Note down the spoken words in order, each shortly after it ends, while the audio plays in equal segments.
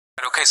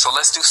okay, so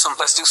let's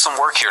do some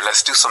work here.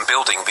 Let's do some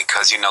building,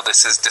 because, you know,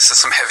 this is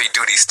some heavy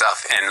duty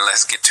stuff, and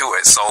let's get to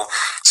it. So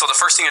the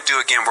first thing to do,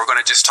 again, we're going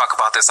to just talk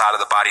about this out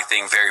of the body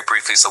thing very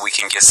briefly so we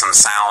can get some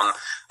sound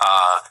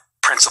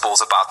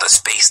principles about the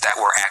space that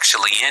we're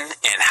actually in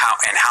and how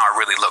it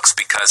really looks.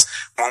 Because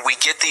when we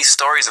get these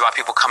stories about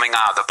people coming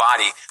out of the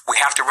body, we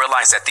have to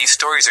realize that these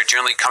stories are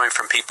generally coming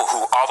from people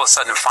who all of a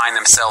sudden find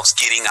themselves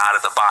getting out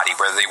of the body,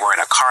 whether they were in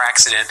a car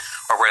accident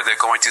or whether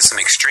they're going through some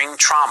extreme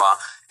trauma.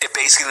 It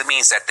basically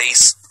means that they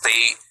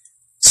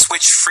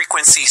switch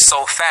frequency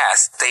so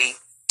fast, they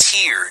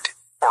tore,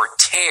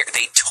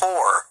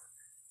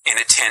 in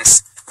a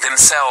sense,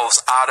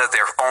 themselves out of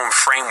their own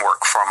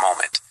framework for a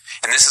moment.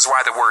 And this is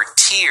why the word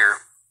tear,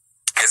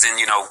 as in,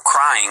 you know,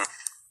 crying,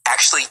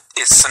 actually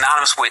is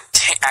synonymous with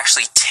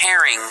actually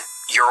tearing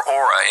your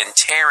aura and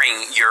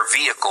tearing your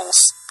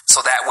vehicles,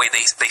 so that way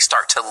they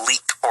start to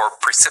leak or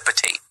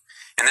precipitate.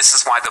 And this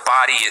is why the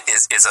body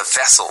is a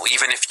vessel.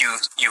 Even if you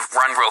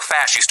run real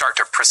fast, you start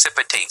to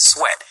precipitate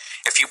sweat.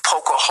 If you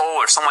poke a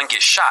hole or someone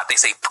gets shot, they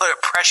say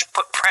put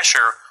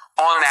pressure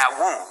on that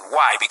wound.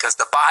 Why? Because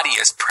the body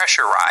is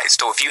pressurized.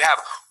 So if you have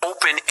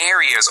open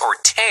areas or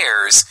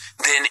tears,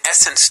 then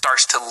essence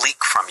starts to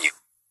leak from you.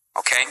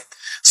 Okay?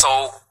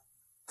 So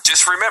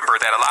just remember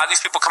that a lot of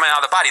these people coming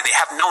out of the body, they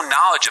have no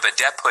knowledge of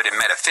adepthood in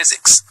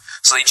metaphysics.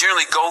 So they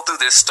generally go through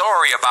this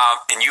story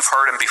about, and you've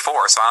heard them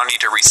before, so I don't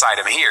need to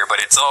recite them here, but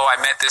it's, oh, I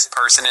met this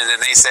person, and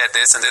then they said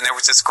this, and then there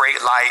was this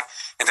great light,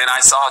 and then I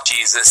saw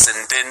Jesus,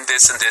 and then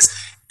this and this.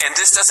 And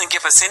this doesn't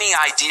give us any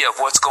idea of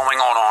what's going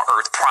on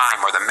Earth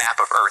Prime, or the map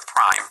of Earth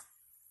Prime.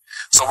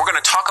 So we're going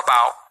to talk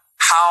about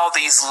how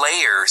these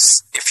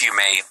layers, if you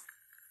may,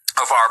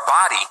 of our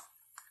body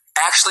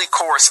actually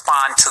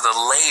correspond to the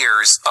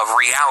layers of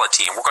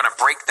reality. And we're going to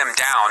break them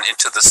down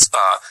into the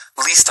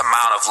least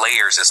amount of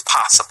layers as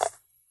possible.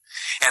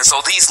 And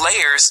so these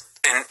layers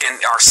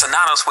are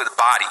synonymous with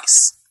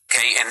bodies.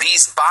 Okay, and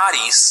these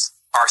bodies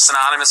are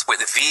synonymous with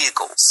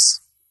vehicles.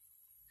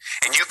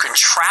 And you can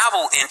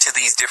travel into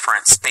these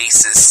different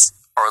spaces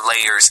or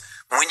layers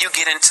when you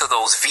get into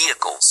those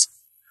vehicles.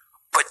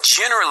 But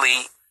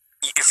generally,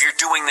 if you're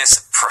doing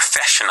this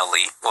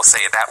professionally, we'll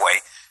say it that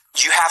way,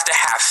 you have to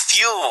have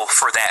fuel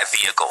for that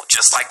vehicle.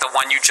 Just like the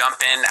one you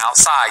jump in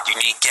outside, you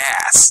need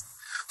gas.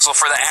 So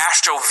for the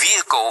astral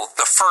vehicle,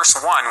 the first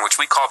one, which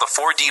we call the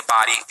 4D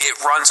body, it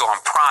runs on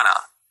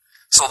prana.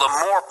 So the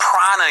more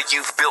prana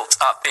you've built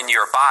up in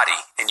your body,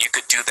 and you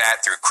could do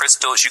that through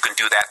crystals, you can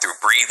do that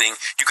through breathing,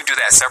 you can do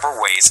that several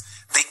ways,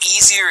 the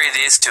easier it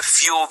is to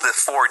fuel the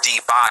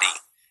 4D body.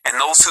 And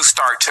those who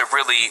start to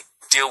really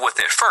deal with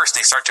it first,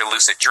 they start to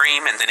lucid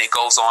dream, and then it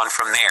goes on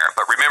from there.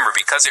 But remember,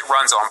 because it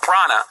runs on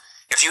prana,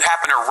 if you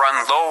happen to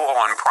run low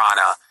on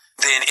prana,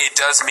 then it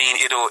does mean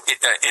it'll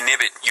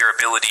inhibit your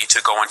ability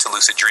to go into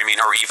lucid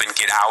dreaming or even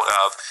get out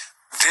of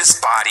this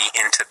body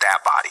into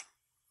that body.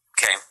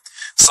 Okay?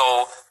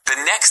 So the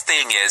next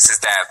thing is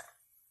that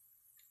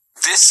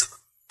this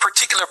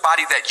particular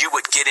body that you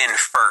would get in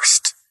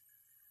first,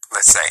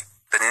 let's say,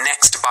 the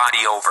next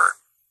body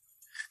over,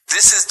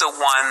 this is the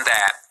one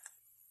that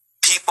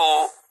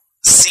people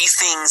see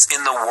things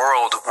in the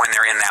world when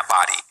they're in that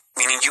body.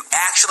 Meaning you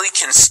actually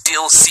can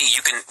still see,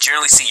 you can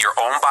generally see your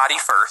own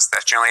body first.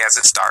 That's generally as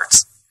it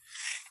starts.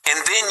 And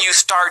then you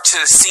start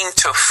to seem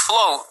to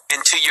float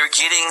until you're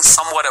getting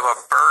somewhat of a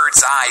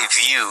bird's eye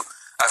view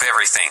of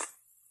everything.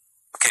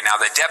 Okay,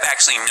 now the adept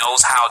actually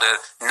knows how to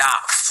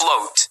not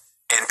float.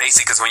 And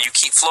basically, because when you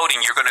keep floating,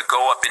 you're going to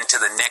go up into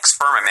the next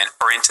firmament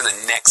or into the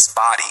next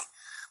body.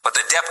 But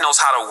the adept knows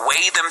how to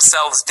weigh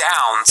themselves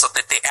down so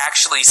that they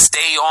actually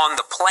stay on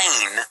the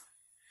plane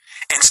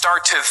and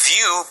start to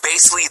view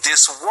basically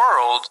this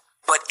world,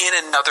 but in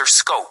another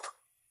scope.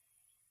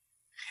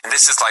 And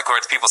this is like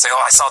where people say, oh,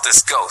 I saw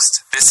this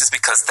ghost. This is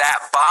because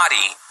that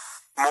body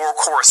more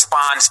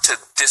corresponds to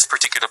this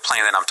particular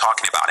plane that I'm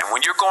talking about. And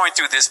when you're going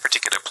through this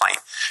particular plane,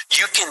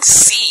 you can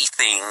see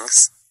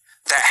things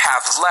that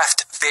have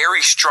left very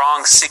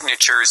strong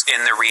signatures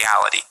in the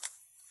reality.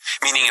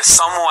 Meaning if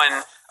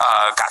someone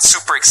got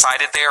super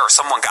excited there or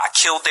someone got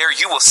killed there,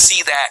 you will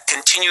see that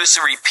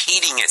continuously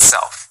repeating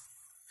itself.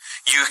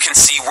 You can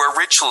see where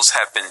rituals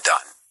have been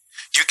done.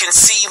 You can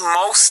see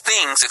most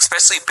things,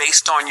 especially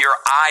based on your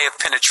eye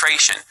of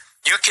penetration.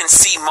 You can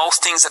see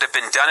most things that have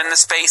been done in the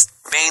space,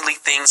 mainly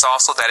things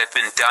also that have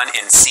been done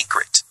in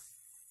secret.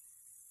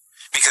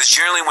 Because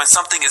generally when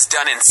something is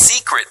done in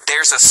secret,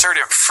 there's a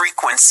certain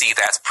frequency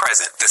that's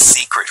present, the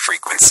secret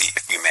frequency,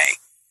 if you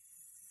may.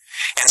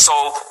 And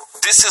so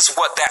this is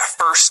what that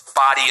first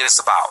body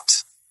is about,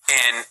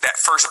 and that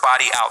first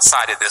body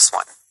outside of this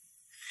one.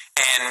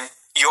 And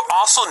you'll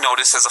also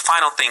notice as a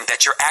final thing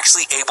that you're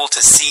actually able to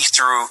see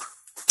through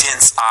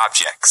dense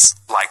objects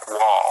like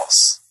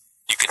walls.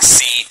 You can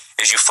see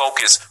as you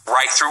focus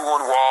right through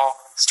one wall,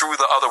 through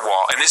the other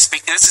wall. And this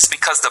is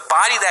because the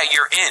body that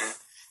you're in,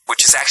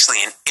 which is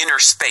actually an inner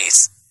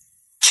space,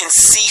 can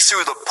see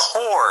through the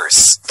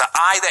pores. The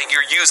eye that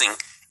you're using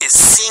is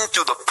seeing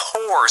through the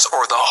pores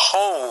or the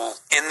hole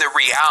in the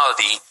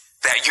reality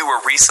that you were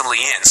recently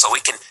in, so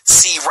it can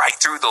see right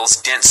through those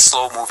dense,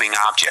 slow-moving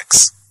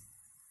objects.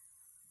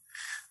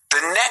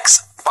 The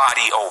next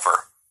body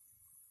over,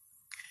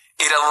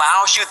 it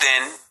allows you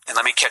then, and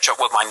let me catch up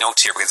with my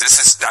notes here, because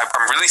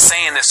I'm really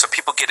saying this so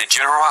people get a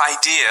general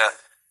idea.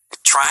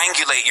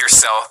 Triangulate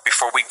yourself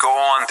before we go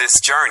on this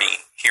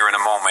journey here in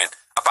a moment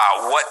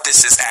about what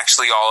this is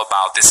actually all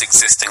about, this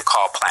existence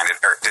called planet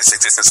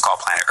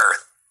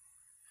Earth.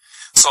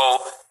 So,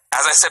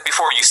 as I said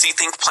before, you see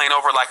things playing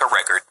over like a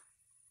record.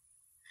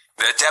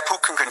 The adept who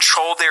can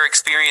control their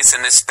experience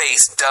in this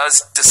space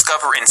does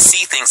discover and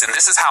see things, and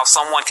this is how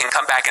someone can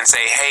come back and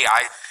say, hey,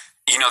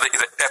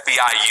 the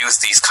F.B.I. use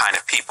these kind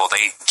of people.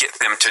 They get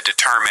them to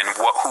determine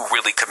who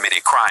really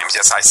committed crimes.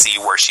 Yes, I see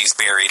where she's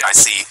buried. I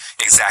see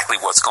exactly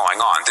what's going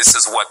on. This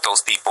is what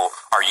those people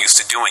are used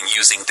to doing,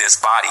 using this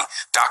body.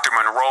 Dr.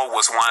 Manrow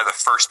was one of the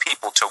first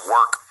people to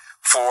work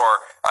for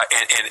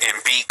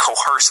and be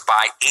coerced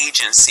by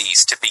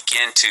agencies to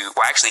begin to,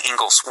 well, actually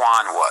Ingo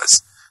Swann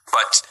was,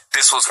 but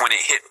this was when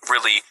it hit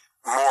really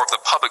more of the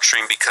public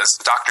stream, because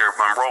Dr.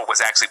 Manrow was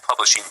actually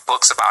publishing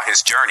books about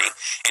his journey,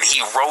 and he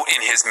wrote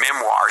in his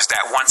memoirs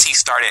that once he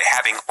started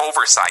having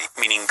oversight,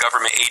 meaning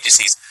government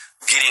agencies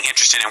getting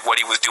interested in what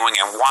he was doing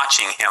and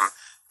watching him,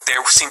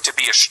 there seemed to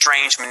be a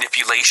strange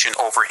manipulation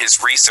over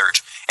his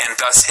research, and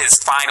thus his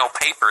final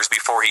papers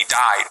before he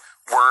died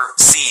were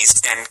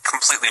seized and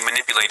completely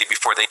manipulated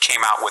before they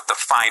came out with the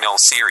final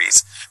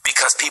series,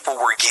 because people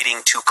were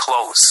getting too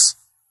close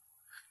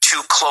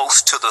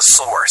to the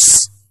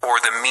source or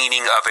the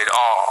meaning of it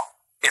all.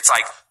 It's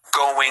like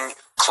going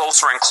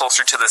closer and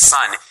closer to the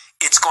sun.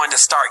 It's going to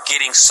start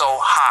getting so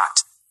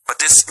hot, but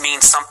this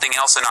means something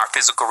else in our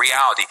physical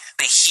reality.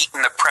 The heat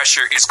and the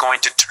pressure is going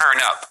to turn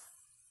up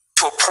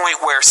to a point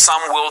where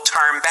some will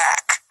turn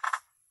back.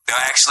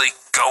 They'll actually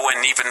go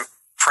and even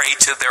pray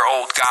to their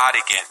old God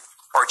again,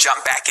 or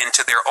jump back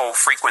into their old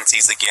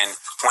frequencies again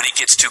when it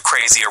gets too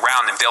crazy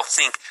around them. They'll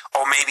think,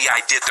 oh, maybe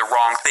I did the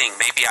wrong thing.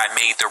 Maybe I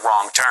made the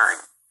wrong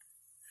turn.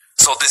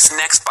 So this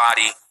next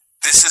body,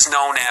 this is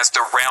known as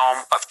the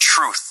realm of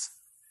truth,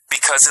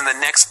 because in the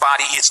next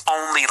body, it's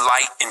only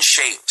light and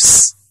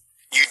shapes.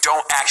 You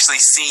don't actually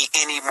see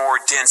any more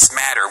dense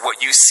matter.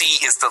 What you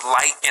see is the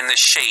light and the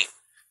shape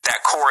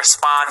that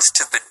corresponds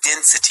to the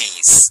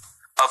densities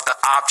of the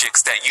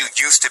objects that you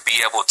used to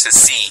be able to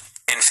see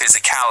in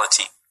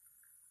physicality.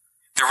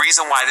 The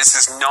reason why this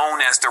is known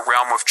as the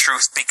realm of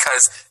truth,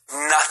 because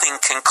nothing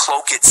can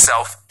cloak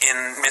itself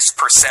in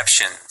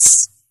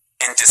misperceptions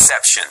and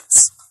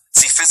deceptions.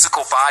 See,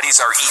 physical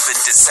bodies are even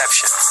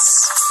deceptions.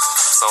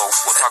 So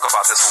we'll talk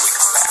about this when we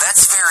come back.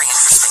 That's very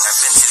interesting. I've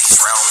been to these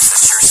realms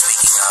that you're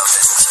speaking of,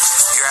 and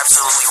you're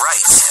absolutely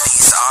right.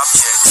 These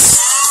objects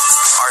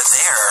are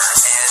there,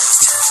 and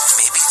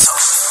maybe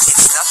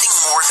it's nothing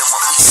more than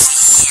what we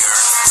see here,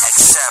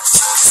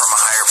 except from a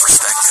higher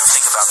perspective.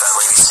 Think about that,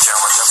 ladies and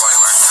gentlemen. No going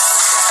anywhere.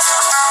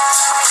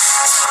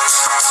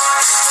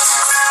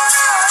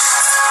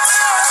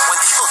 When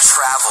people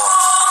travel,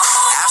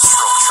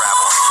 astral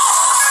travel,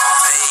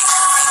 they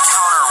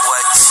encounter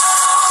what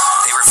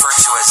they refer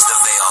to as the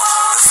veil.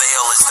 The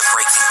veil is the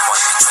breaking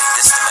point between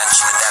this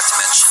dimension and that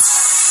dimension.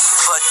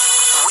 But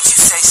would you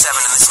say,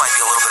 Sevan, and this might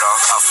be a little bit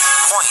off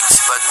point,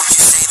 but would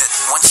you say that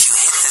once you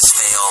hit this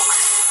veil,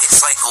 it's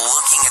like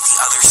looking at the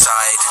other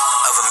side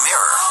of a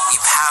mirror? You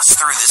pass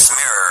through this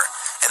mirror,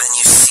 and then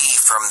you see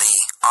from the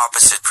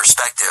opposite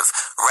perspective,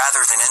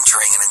 rather than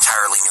entering an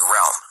entirely new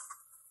realm.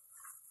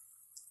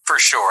 For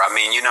sure. I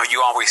mean, you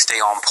always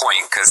stay on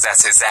point, because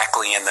that's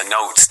exactly in the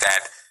notes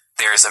that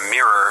there's a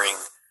mirroring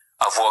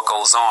of what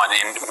goes on.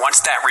 And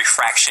once that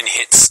refraction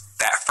hits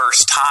that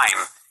first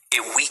time,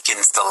 it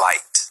weakens the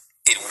light.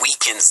 It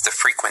weakens the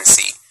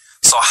frequency.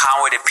 So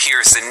how it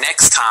appears the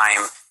next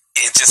time,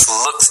 it just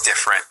looks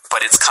different,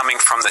 but it's coming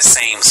from the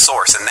same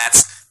source. And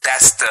that's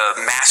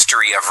the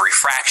mastery of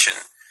refraction.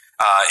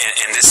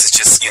 And this is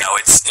just,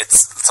 it's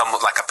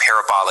somewhat like a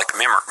parabolic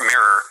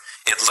mirror.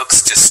 It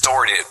looks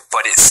distorted,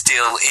 but it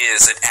still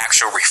is an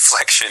actual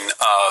reflection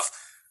of,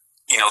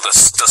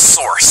 the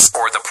source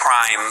or the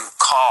prime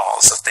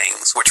cause of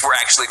things, which we're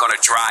actually going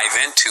to drive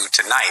into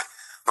tonight.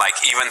 Like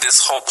even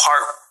this whole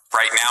part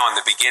right now in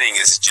the beginning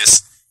is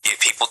just get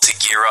people to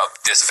gear up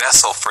this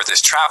vessel for this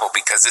travel,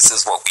 because this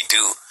is what we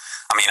do.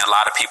 I mean, a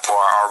lot of people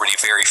are already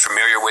very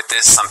familiar with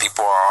this. Some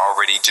people are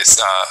already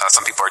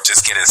some people are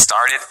just getting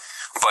started,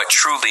 but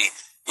truly,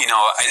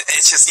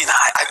 it's just,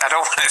 I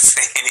don't want to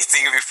say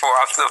anything before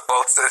I'm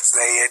supposed to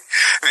say it,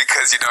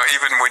 because,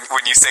 even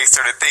when you say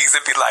certain things,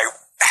 it'd be like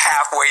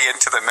halfway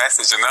into the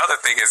message. And the other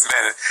thing is,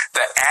 man,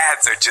 the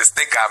ads are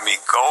they got me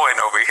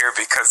going over here,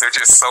 because they're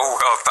just so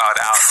well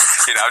thought out.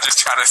 I'm just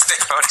trying to stay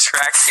on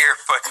track here,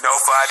 but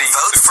nobody.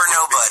 Vote for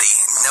nobody.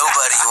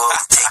 Nobody will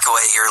take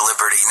away your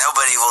liberty.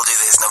 Nobody will do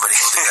this. Nobody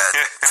will do that.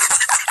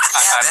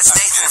 Yeah, that's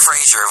Nathan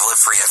Frazier of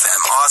Live Free FM.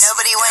 Awesome.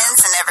 Nobody wins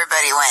and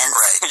everybody wins.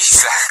 Right.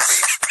 Exactly.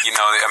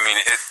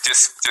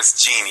 It's just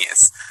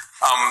genius.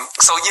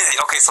 So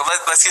yeah, okay. So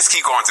let's just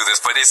keep going through this,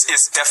 but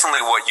it's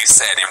definitely what you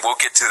said, and we'll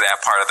get to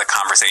that part of the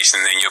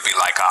conversation, and then you'll be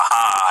like,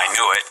 aha, I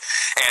knew it.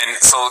 And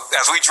so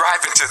as we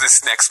drive into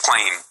this next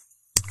plane,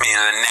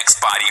 the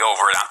next body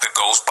over, not the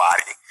ghost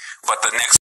body, but the next